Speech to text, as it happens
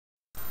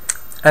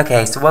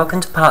Okay, so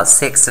welcome to part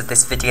 6 of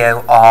this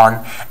video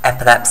on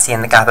epilepsy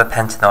and the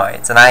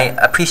gabapentinoids, and I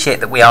appreciate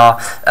that we are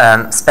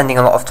spending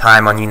a lot of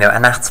time on,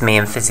 anatomy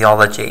and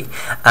physiology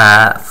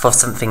for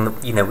something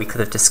that, we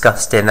could have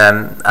discussed in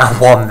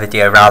one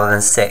video rather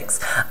than 6,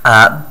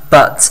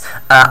 but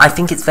I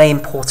think it's very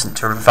important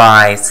to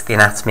revise the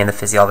anatomy and the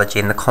physiology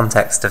in the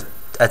context of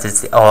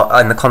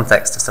in the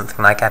context of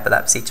something like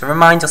epilepsy, to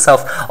remind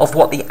yourself of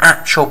what the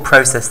actual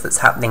process that's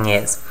happening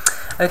is.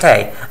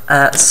 Okay,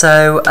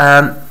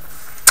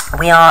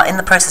 we are in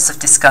the process of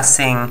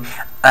discussing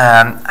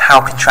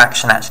how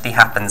contraction actually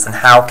happens and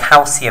how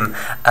calcium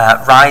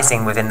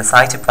rising within the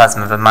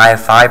cytoplasm of a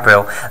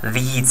myofibril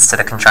leads to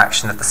the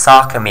contraction of the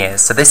sarcomeres.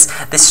 So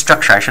this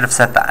structure, I should have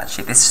said that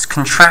actually, this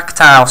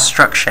contractile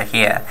structure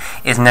here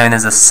is known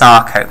as a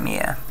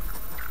sarcomere.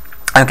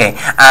 Okay,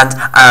 and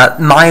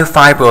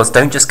myofibrils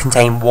don't just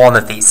contain one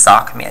of these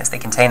sarcomeres, they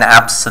contain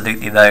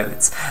absolutely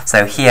loads.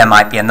 So here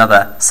might be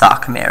another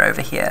sarcomere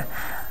over here.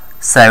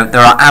 So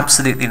there are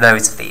absolutely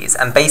loads of these,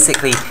 and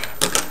basically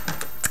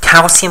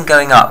calcium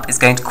going up is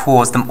going to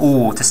cause them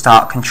all to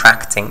start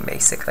contracting,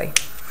 basically.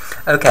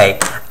 Okay,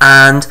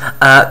 and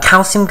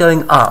calcium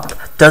going up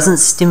doesn't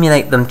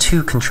stimulate them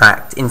to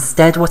contract.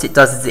 Instead, what it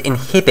does is it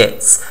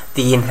inhibits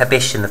the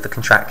inhibition of the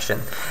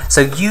contraction.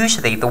 So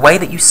usually, the way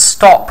that you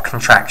stop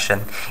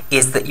contraction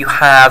is that you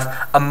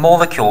have a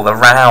molecule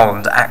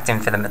around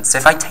actin filaments. So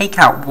if I take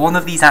out one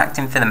of these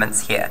actin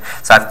filaments here,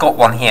 so I've got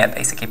one here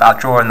basically, but I'll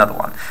draw another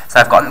one. So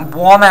I've got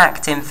one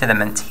actin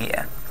filament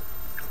here.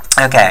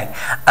 Okay,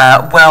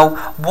 well,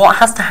 what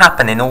has to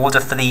happen in order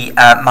for the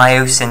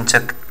myosin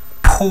to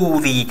pull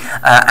the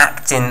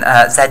actin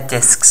Z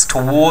discs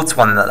towards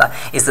one another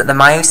is that the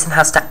myosin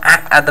has to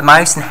the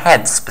myosin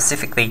heads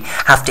specifically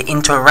have to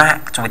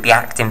interact with the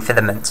actin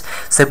filament.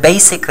 So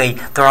basically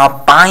there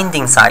are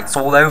binding sites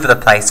all over the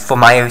place for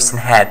myosin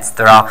heads.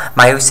 There are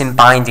myosin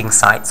binding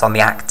sites on the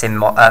actin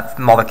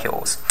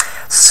molecules.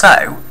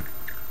 So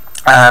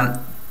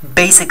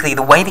basically,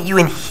 the way that you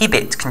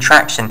inhibit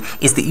contraction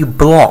is that you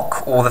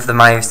block all of the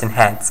myosin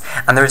heads.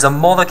 And there is a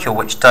molecule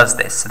which does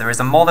this. So there is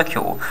a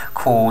molecule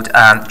called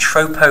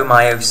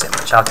tropomyosin,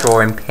 which I'll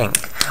draw in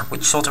pink,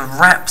 which sort of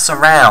wraps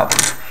around,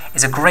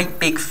 is a great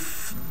big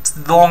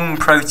long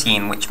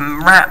protein which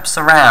wraps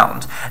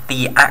around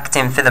the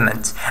actin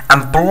filament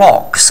and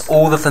blocks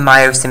all of the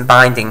myosin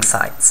binding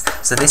sites.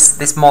 So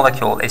this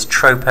molecule is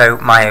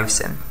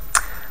tropomyosin.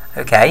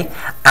 Okay,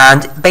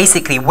 and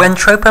basically when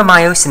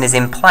tropomyosin is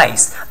in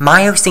place,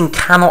 myosin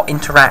cannot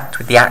interact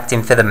with the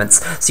actin filaments,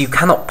 so you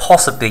cannot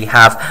possibly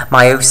have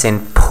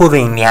myosin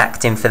pulling the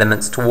actin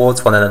filaments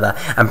towards one another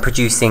and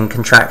producing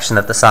contraction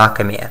of the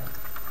sarcomere.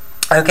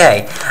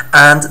 Okay,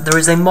 and there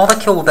is a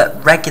molecule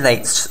that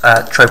regulates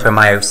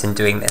tropomyosin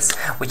doing this,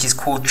 which is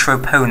called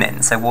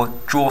troponin, so we'll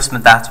draw some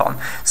of that on.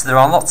 So there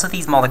are lots of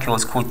these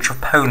molecules called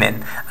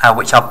troponin,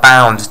 which are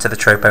bound to the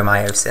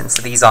tropomyosin.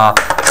 So these are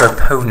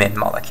troponin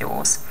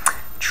molecules.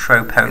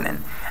 Troponin.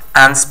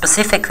 And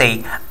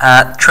specifically,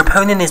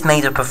 troponin is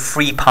made up of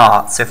 3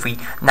 parts. So if we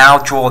now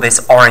draw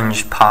this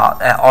orange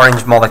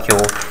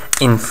molecule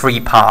in 3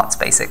 parts,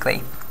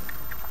 basically.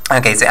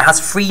 Okay, so it has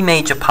 3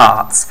 major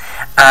parts,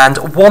 and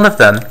one of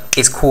them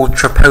is called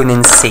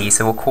troponin C.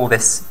 So we'll call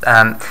this,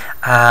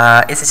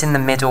 is it in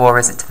the middle or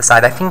is it to the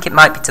side? I think it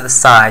might be to the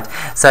side.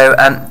 So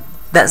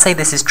let's say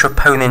this is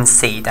troponin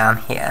C down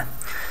here.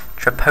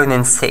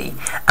 Troponin C.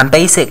 And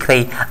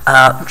basically,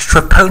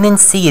 troponin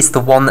C is the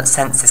one that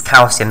senses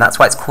calcium. That's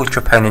why it's called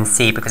troponin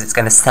C, because it's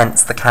going to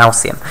sense the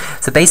calcium.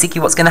 So basically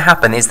what's going to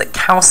happen is that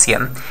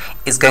calcium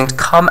is going to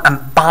come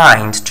and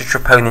bind to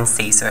troponin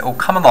C. So it will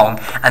come along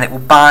and it will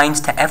bind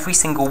to every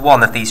single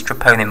one of these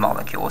troponin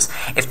molecules.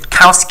 If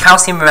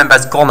calcium, remember,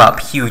 has gone up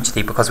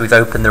hugely because we've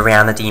opened the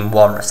ryanodine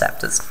 1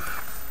 receptors.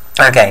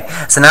 Okay,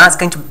 so now it's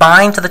going to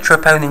bind to the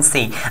troponin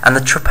C, and the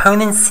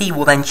troponin C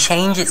will then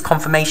change its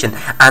conformation,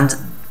 and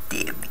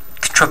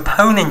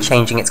troponin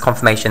changing its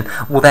conformation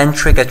will then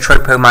trigger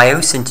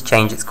tropomyosin to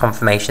change its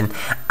conformation,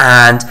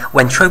 and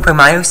when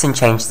tropomyosin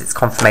changes its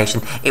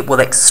conformation, it will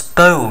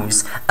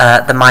expose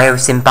the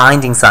myosin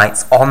binding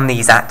sites on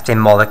these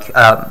actin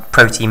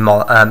protein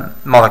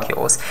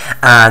molecules,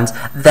 and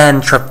then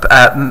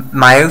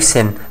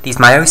these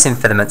myosin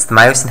filaments, the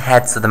myosin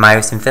heads of the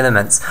myosin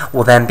filaments,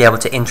 will then be able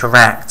to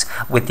interact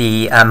with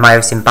the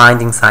myosin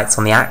binding sites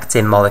on the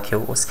actin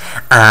molecules,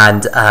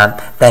 and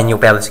then you'll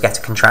be able to get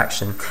a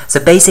contraction. So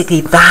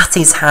basically that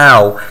is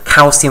how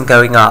calcium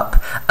going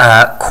up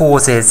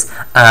causes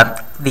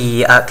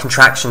the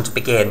contraction to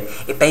begin.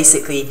 It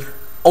basically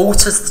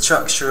alters the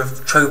structure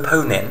of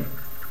troponin,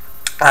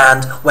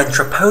 and when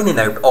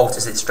troponin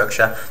alters its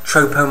structure,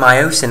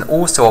 tropomyosin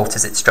also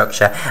alters its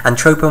structure, and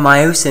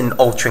tropomyosin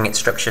altering its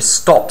structure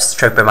stops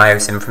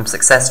tropomyosin from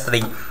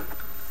successfully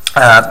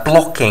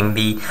blocking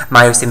the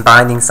myosin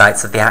binding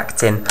sites of the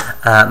actin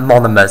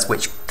monomers,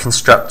 which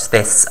construct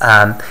this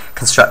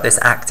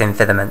actin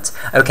filament.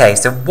 Okay,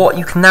 so what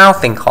you can now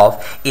think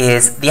of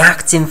is the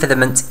actin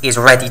filament is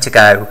ready to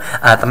go.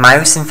 The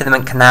myosin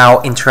filament can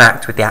now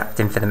interact with the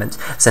actin filament.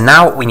 So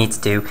now what we need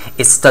to do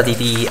is study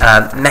the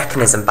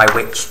mechanism by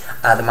which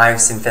the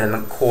myosin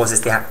filament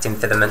causes the actin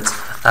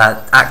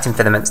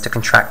filaments to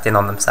contract in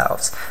on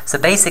themselves. So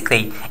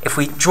basically, if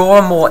we draw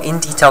a more in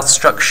detailed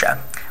structure,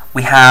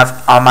 we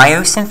have our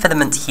myosin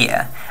filament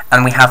here,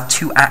 and we have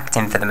two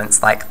actin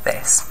filaments like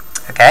this.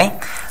 Okay,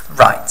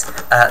 right.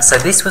 So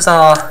this was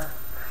our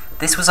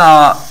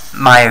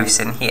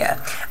myosin here,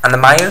 and the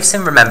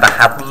myosin, remember,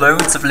 had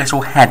loads of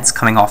little heads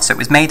coming off. So it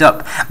was made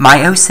up.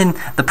 Myosin,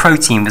 the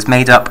protein, was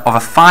made up of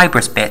a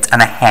fibrous bit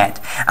and a head.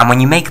 And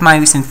when you make a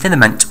myosin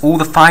filament, all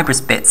the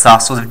fibrous bits are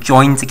sort of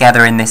joined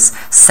together in this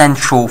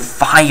central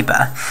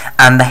fiber,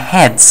 and the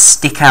heads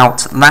stick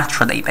out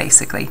laterally,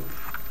 basically.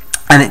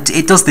 And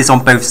it does this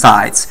on both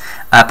sides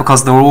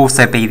because there will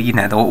also be,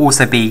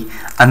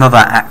 another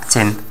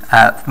actin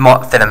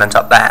filament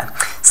up there.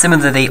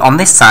 Similarly, on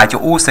this side,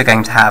 you're also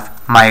going to have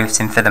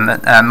myosin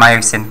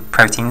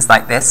proteins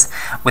like this,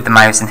 with the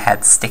myosin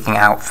heads sticking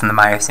out from the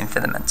myosin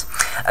filament.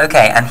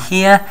 Okay, and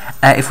here,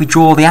 if we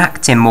draw the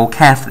actin more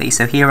carefully,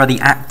 so here are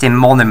the actin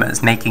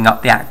monomers making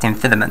up the actin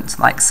filament,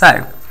 like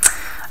so.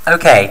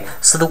 Okay,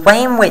 so the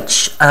way in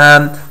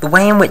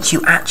which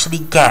you actually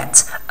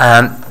get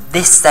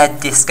this Z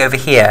disc over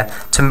here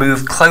to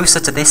move closer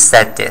to this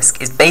Z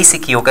disc is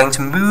basically you're going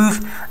to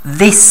move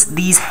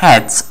these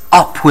heads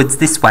upwards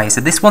this way. So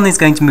this one is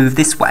going to move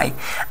this way,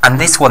 and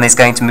this one is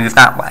going to move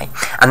that way.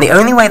 And the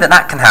only way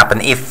that can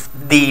happen if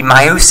the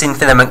myosin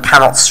filament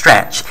cannot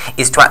stretch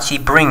is to actually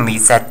bring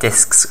these Z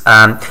discs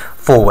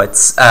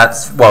forwards,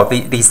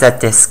 these Z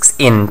discs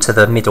into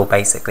the middle,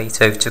 basically,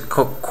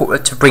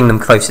 to bring them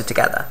closer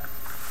together.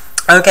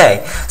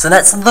 Okay, so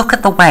let's look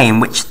at the way in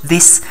which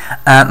this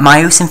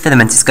myosin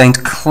filament is going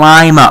to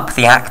climb up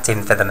the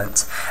actin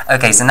filament.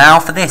 Okay, so now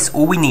for this,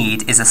 all we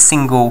need is a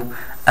single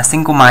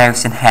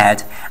myosin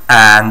head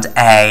and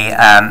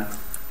an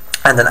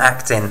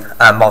actin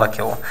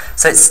molecule.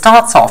 So you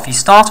start off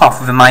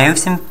with a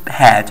myosin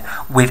head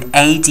with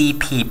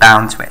ADP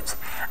bound to it.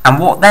 And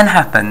what then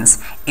happens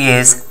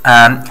is,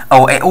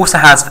 it also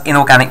has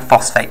inorganic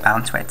phosphate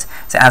bound to it.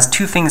 So it has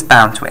two things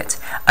bound to it,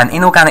 an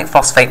inorganic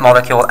phosphate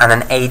molecule and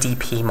an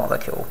ADP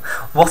molecule.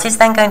 What is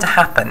then going to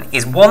happen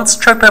is once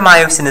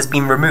tropomyosin has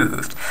been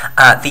removed,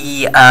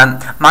 the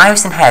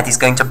myosin head is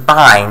going to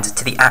bind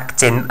to the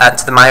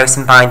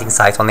myosin binding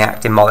site on the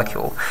actin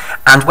molecule.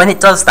 And when it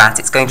does that,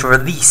 it's going to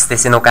release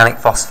this inorganic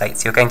phosphate.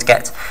 So you're going to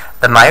get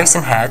the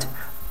myosin head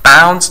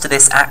bound to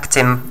this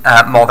actin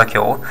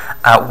molecule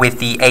with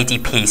the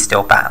ADP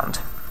still bound.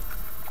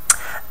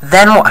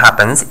 Then what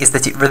happens is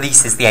that it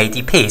releases the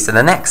ADP. So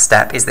the next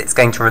step is that it's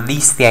going to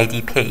release the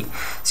ADP.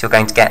 So you're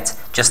going to get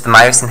just the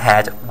myosin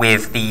head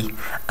with the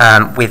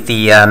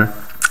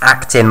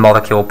actin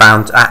molecule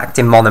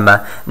actin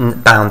monomer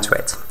bound to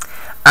it.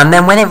 And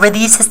then when it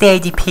releases the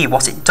ADP,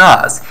 what it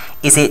does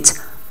is it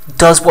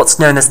does what's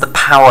known as the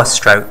power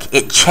stroke.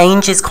 It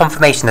changes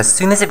conformation. As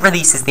soon as it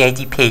releases the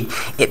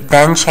ADP, it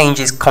then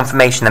changes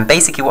conformation, and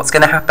basically what's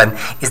going to happen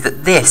is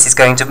that this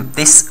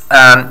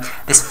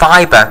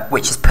fiber,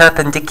 which is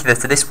perpendicular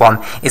to this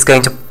one, is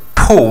going to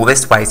pull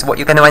this way. So what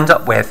you're going to end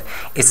up with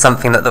is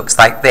something that looks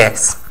like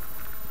this.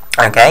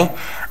 Okay?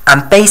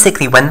 And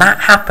basically, when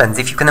that happens,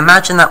 if you can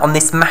imagine that on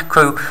this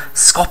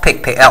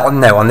macroscopic picture,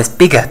 on this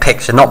bigger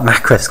picture, not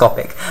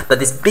macroscopic, but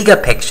this bigger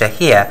picture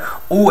here,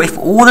 or if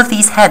all of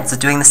these heads are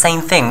doing the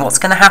same thing, what's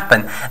going to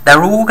happen?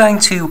 They're all going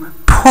to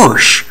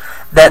push.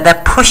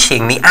 They're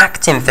pushing the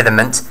actin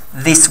filament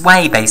this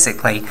way,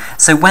 basically.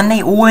 So when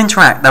they all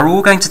interact, they're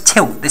all going to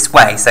tilt this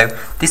way. So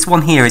this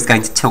one here is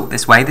going to tilt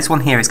this way, this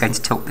one here is going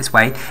to tilt this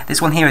way,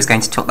 this one here is going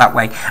to tilt that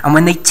way. And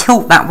when they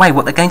tilt that way,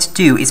 what they're going to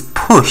do is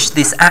push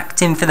this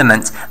actin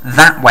filament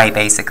that way,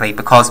 basically,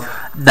 because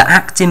the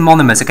actin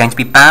monomers are going to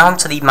be bound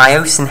to the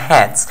myosin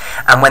heads.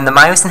 And when the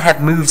myosin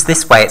head moves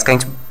this way, it's going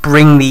to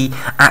bring the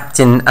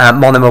actin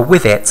monomer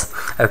with it.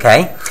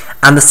 Okay?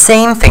 And the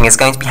same thing is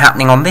going to be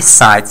happening on this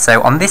side.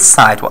 So on this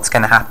side, what's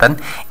going to happen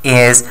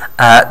is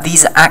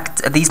these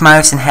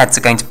myosin heads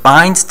are going to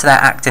bind to their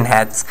actin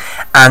heads,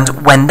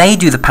 and when they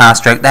do the power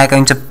stroke, they're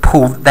going to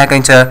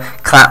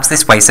collapse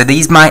this way. So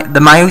the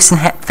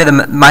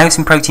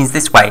myosin proteins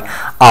this way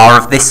are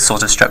of this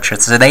sort of structure.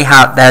 So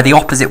they're the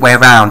opposite way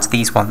around to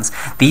these ones.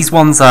 These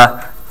ones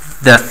are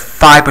the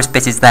fibrous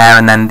bit is there,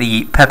 and then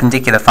the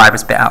perpendicular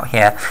fibrous bit out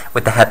here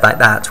with the head like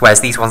that,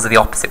 whereas these ones are the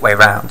opposite way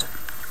around.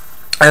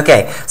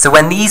 Okay, so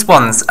when these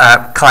ones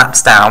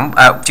collapse down,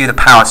 do the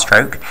power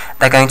stroke,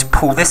 they're going to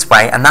pull this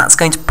way, and that's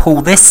going to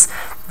pull these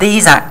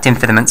actin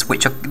filaments,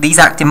 which are these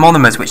actin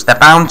monomers, which they're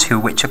bound to,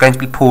 which are going to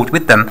be pulled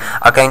with them,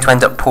 are going to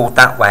end up pulled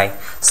that way.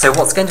 So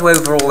what's going to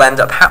overall end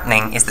up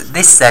happening is that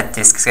this Z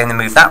disc is going to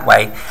move that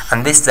way,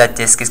 and this Z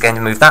disc is going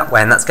to move that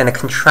way, and that's going to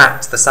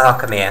contract the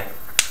sarcomere.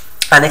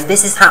 And if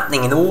this is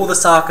happening in all the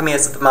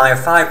sarcomeres of the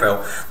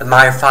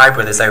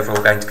myofibril is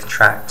overall going to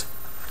contract.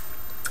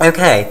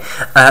 Okay,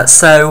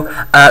 so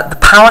the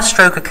power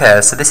stroke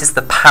occurs. So this is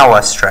the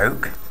power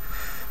stroke.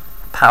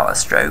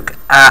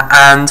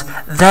 And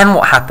then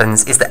what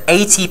happens is that an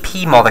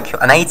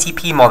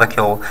ATP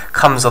molecule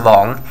comes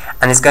along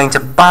and is going to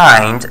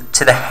bind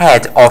to the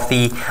head of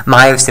the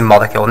myosin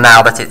molecule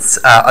now that it's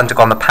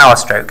undergone the power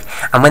stroke.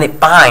 And when it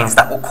binds,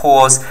 that will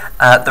cause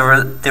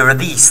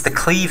the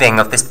cleaving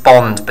of this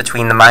bond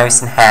between the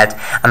myosin head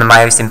and the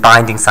myosin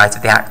binding site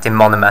of the actin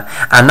monomer.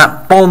 And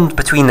that bond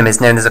between them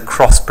is known as a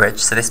cross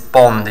bridge. So this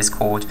bond is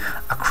called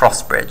a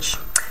cross bridge.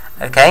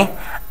 Okay?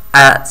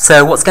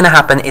 So what's going to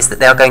happen is that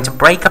they're going to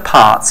break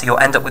apart, so you'll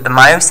end up with the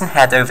myosin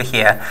head over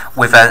here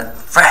with a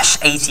fresh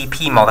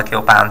ATP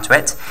molecule bound to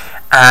it,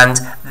 and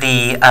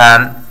the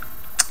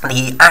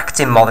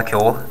actin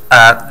molecule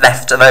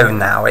left alone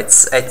now.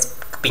 It's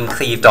been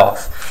cleaved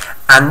off.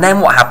 And then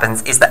what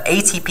happens is that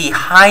ATP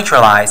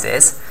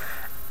hydrolyzes,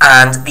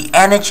 and the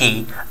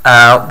energy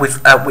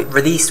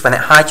released when it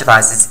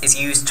hydrolyzes is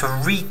used to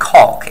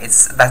recock.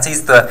 That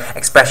is the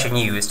expression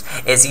used.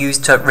 It's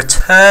used to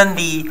return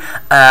the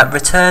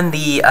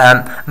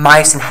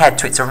myosin head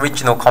to its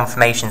original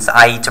conformations,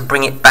 i.e. to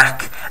bring it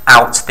back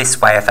out this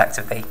way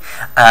effectively.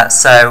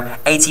 So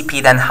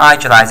ATP then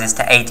hydrolyzes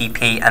to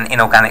ADP and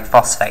inorganic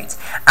phosphate.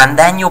 And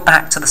then you're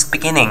back to the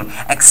beginning,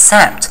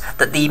 except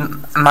that the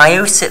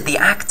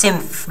actin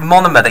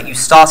monomer that you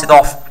started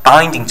off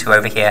binding to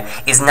over here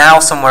is now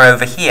somewhere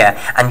over here,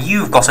 and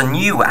you've got a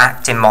new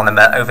actin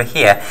monomer over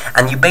here,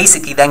 and you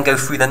basically then go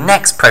through the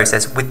next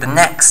process with the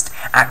next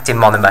actin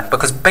monomer,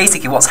 because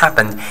basically what's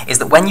happened is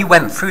that when you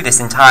went through this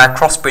entire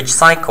cross-bridge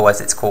cycle, as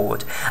it's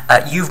called,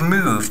 you've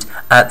moved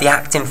the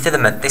actin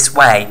filament this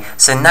way.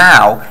 So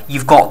now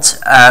you've got,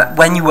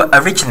 when you were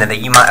originally,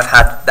 you might have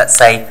had, let's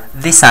say,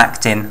 this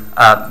actin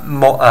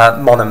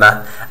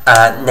monomer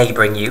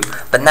neighbouring you,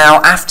 but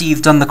now after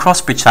you've done the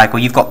cross-bridge cycle,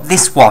 you've got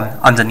this one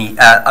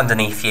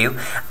underneath you,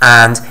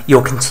 and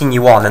you'll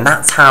continue on, and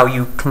that's how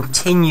you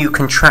continue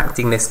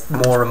contracting this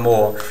more and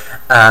more.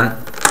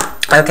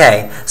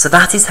 Okay, so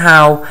that is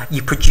how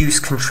you produce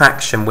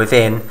contraction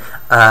within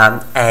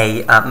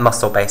a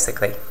muscle,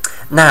 basically.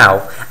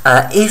 Now,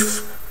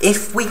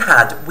 if we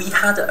had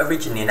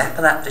originally an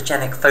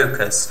epileptogenic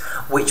focus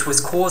which was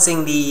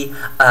causing the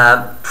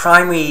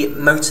primary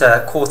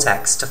motor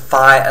cortex to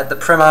fire at the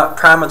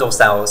pyramidal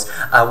cells,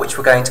 which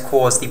were going to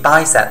cause the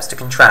biceps to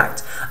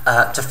contract,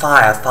 to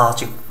fire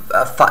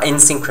in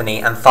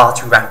synchrony and far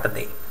too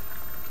rapidly.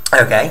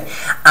 Okay,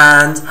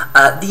 and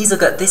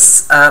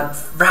this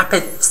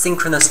rapid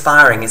synchronous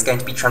firing is going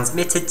to be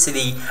transmitted to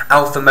the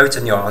alpha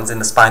motor neurons in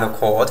the spinal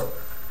cord,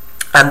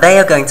 and they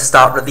are going to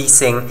start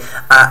releasing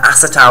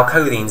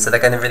acetylcholine. So they're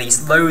going to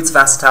release loads of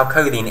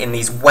acetylcholine in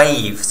these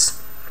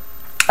waves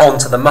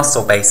onto the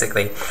muscle,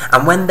 basically.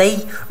 And when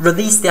they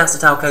release the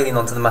acetylcholine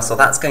onto the muscle,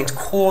 that's going to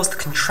cause the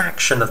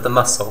contraction of the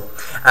muscle,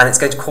 and it's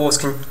going to cause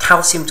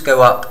calcium to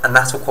go up, and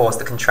that will cause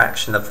the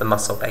contraction of the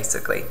muscle,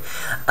 basically.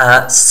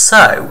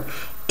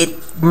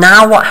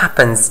 Now what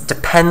happens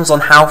depends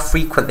on how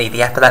frequently the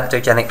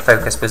epileptogenic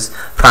focus was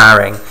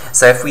firing.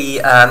 So if we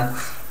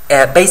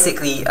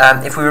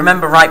if we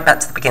remember right back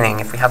to the beginning,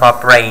 if we have our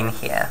brain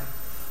here,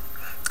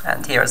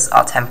 and here is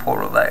our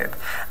temporal lobe,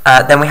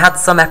 then we had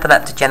some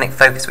epileptogenic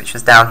focus which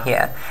was down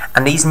here,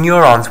 and these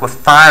neurons were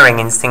firing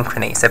in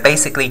synchrony. So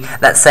basically,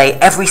 let's say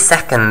every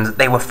second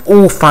they were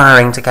all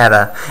firing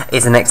together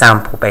is an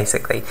example,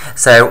 basically.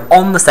 So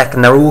on the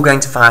second they're all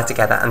going to fire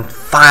together and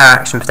fire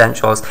action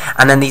potentials,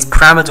 and then these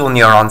pyramidal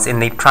neurons in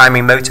the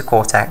primary motor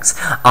cortex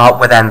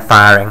were then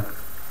firing.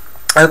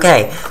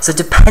 Okay, so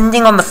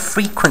depending on the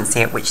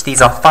frequency at which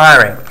these are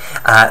firing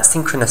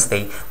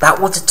synchronously, that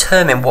will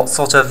determine what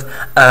sort of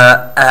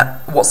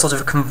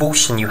a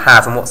convulsion you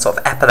have and what sort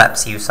of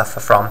epilepsy you suffer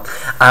from.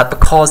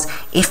 Because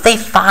if they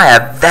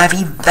fire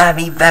very,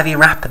 very, very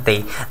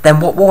rapidly,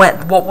 then what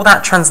will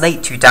that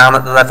translate to down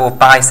at the level of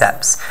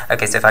biceps?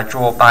 Okay, so if I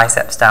draw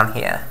biceps down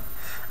here,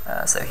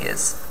 so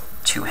here's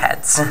two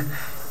heads.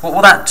 What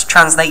will that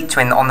translate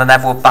to on the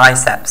level of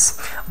biceps?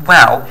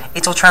 Well,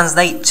 it'll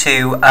translate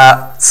to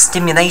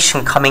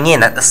stimulation coming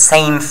in at the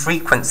same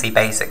frequency,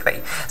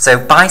 basically. So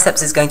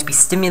biceps is going to be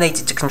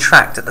stimulated to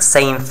contract at the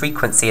same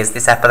frequency as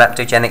this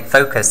epileptogenic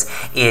focus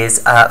is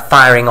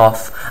firing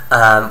off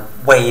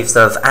waves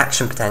of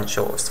action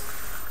potentials.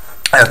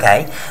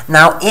 Okay,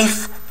 now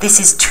if this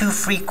is too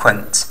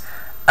frequent,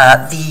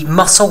 the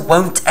muscle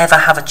won't ever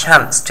have a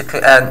chance to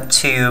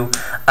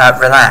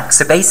relax.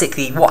 So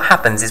basically what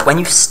happens is when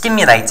you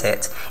stimulate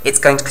it, it's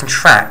going to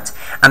contract,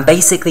 and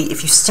basically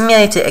if you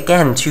stimulate it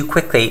again too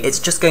quickly, it's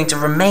just going to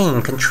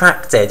remain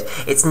contracted.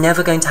 It's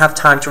never going to have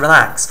time to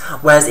relax.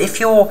 Whereas if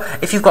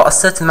you've got a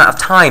certain amount of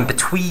time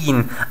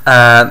between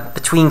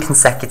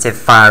consecutive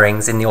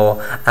firings in your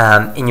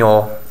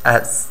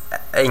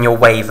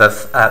wave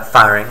of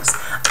firings,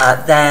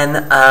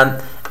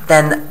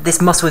 then this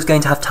muscle is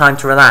going to have time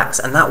to relax,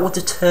 and that will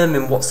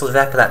determine what sort of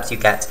epilepsy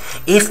you get.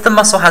 If the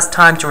muscle has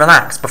time to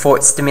relax before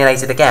it's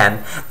stimulated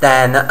again,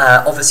 then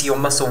obviously your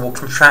muscle will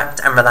contract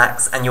and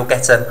relax, and you'll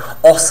get an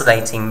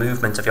oscillating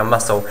movement of your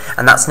muscle,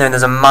 and that's known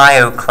as a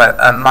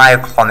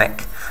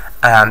myoclonic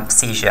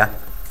seizure.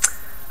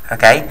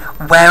 Okay,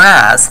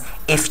 whereas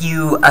if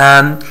the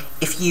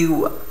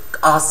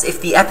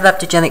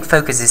epileptogenic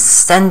focus is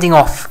sending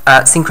off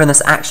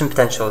synchronous action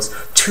potentials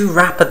too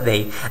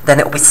rapidly, then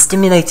it will be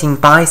stimulating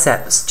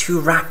biceps too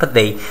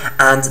rapidly,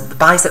 and the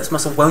biceps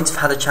muscle won't have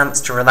had a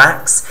chance to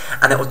relax,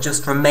 and it will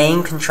just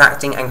remain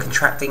contracting and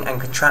contracting and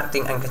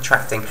contracting and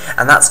contracting,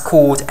 and that's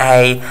called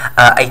a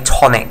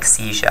tonic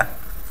seizure.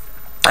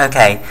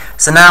 Okay,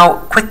 so now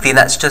quickly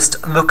let's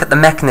just look at the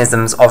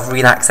mechanisms of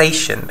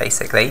relaxation,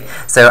 basically.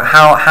 So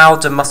how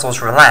do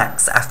muscles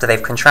relax after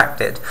they've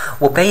contracted?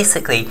 Well,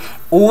 basically,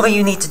 all that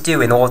you need to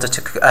do in order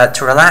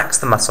to relax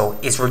the muscle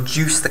is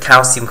reduce the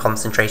calcium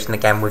concentration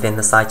again within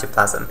the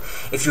cytoplasm.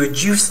 If you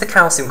reduce the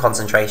calcium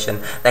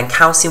concentration, then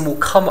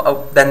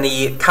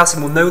the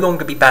calcium will no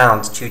longer be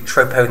bound to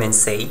troponin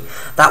C.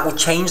 That will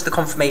change the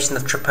conformation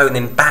of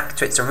troponin back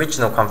to its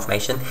original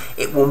conformation.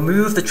 It will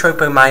move the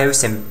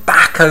tropomyosin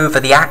back over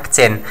the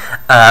actin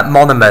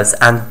monomers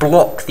and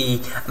block the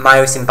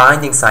myosin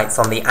binding sites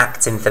on the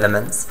actin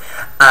filaments,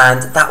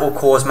 and that will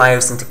cause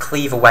myosin to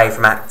cleave away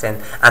from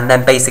actin, and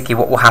then basically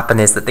what will happen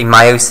is that the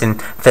myosin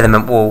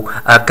filament will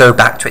go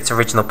back to its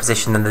original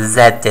position, and the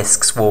Z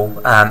discs will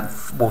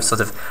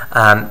sort of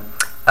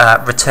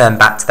return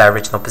back to their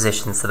original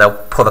position, so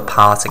they'll pull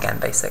apart again,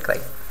 basically.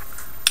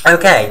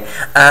 Okay,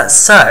 how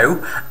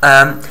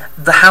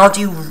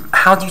do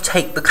you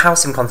take the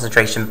calcium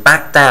concentration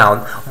back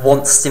down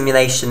once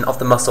stimulation of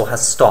the muscle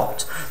has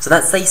stopped? So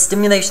let's say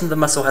stimulation of the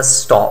muscle has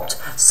stopped,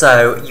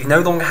 so you no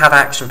longer have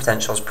action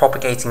potentials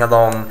propagating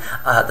along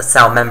the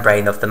cell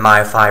membrane of the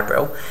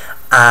myofibril,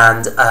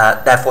 and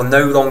therefore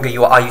no longer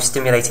are you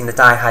stimulating the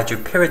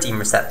dihydropyridine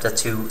receptor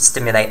to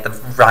stimulate the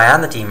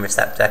ryanodine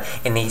receptor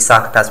in the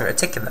sarcoplasmic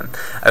reticulum.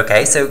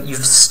 Okay, so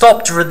you've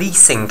stopped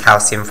releasing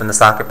calcium from the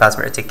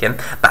sarcoplasmic reticulum,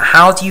 but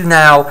how do you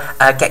now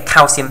get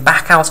calcium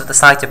back out of the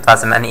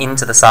cytoplasm and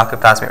into the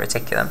sarcoplasmic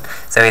reticulum?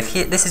 So if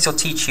this is your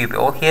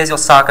T-tubule, here's your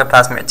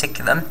sarcoplasmic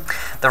reticulum.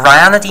 The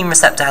ryanodine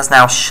receptor has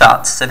now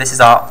shut, so this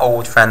is our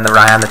old friend, the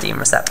ryanodine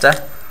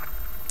receptor.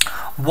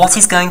 What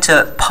is going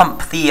to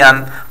pump the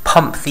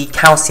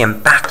calcium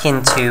back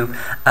into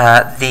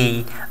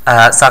the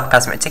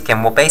sarcoplasmic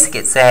reticulum? Well,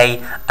 basically it's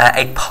a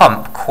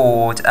pump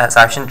called, so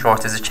I shouldn't draw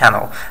it as a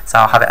channel, so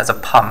I'll have it as a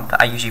pump.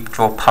 I usually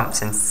draw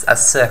pumps as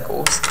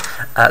circles.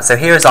 So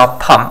here is our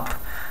pump,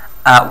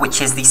 which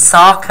is the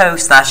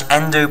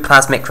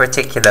sarco/endoplasmic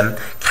reticulum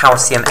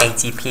calcium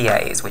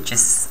ATPase, which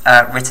is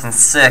written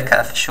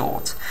SERCA for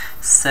short.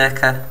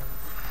 SERCA.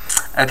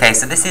 Okay,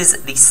 so this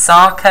is the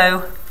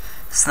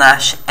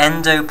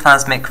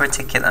sarco/endoplasmic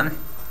reticulum,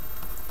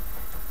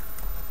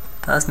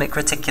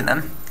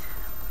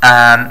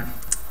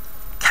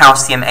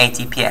 calcium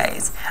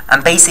ATPase,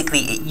 and basically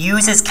it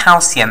uses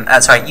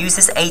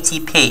uses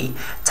ATP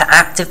to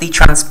actively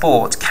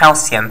transport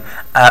calcium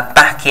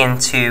back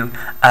into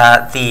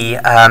the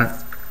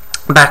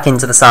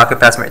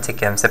sarcoplasmic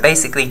reticulum. So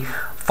basically,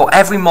 for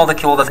every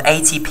molecule of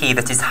ATP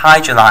that is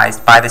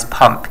hydrolyzed by this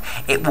pump,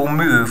 it will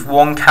move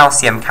one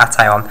calcium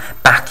cation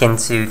back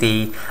into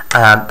the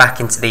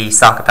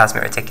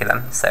sarcoplasmic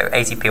reticulum. So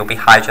ATP will be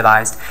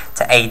hydrolyzed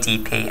to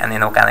ADP, an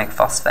inorganic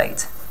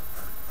phosphate.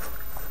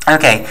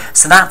 Okay,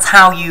 so that's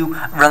how you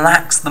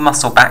relax the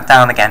muscle back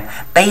down again.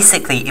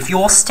 Basically, if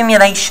your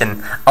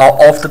stimulation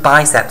of the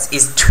biceps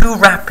is too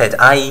rapid,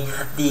 i.e.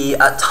 the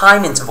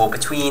time interval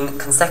between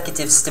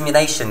consecutive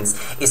stimulations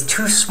is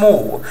too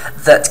small,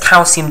 that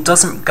calcium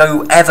doesn't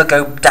ever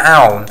go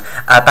down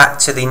back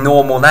to the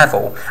normal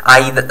level,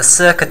 i.e. that the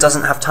SERCA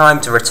doesn't have time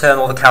to return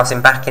all the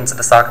calcium back into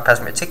the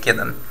sarcoplasmic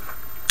reticulum,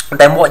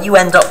 then what you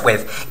end up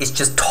with is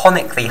just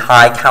tonically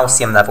high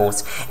calcium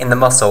levels in the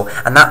muscle,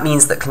 and that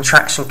means that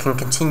contraction can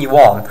continue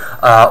on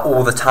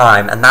all the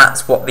time, and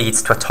that's what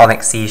leads to a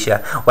tonic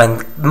seizure,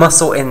 when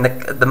muscle in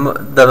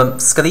the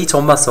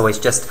skeletal muscle is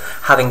just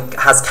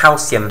has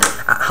calcium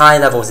at high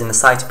levels in the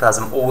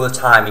cytoplasm all the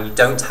time, and you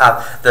don't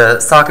have the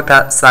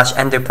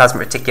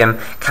sarcoplasmic/endoplasmic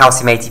reticulum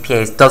calcium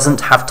ATPase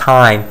doesn't have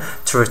time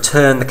to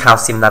return the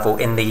calcium level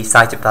in the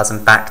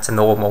cytoplasm back to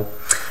normal.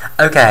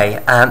 Okay,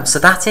 so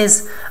that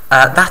is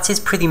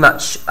pretty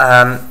much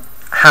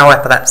how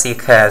epilepsy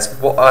occurs,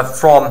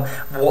 from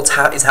what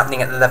is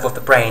happening at the level of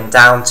the brain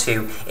down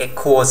to it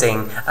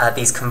causing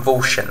these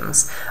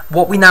convulsions.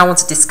 What we now want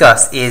to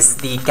discuss is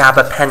the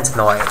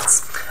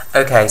gabapentinoids.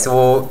 Okay, so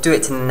we'll do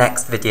it in the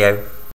next video.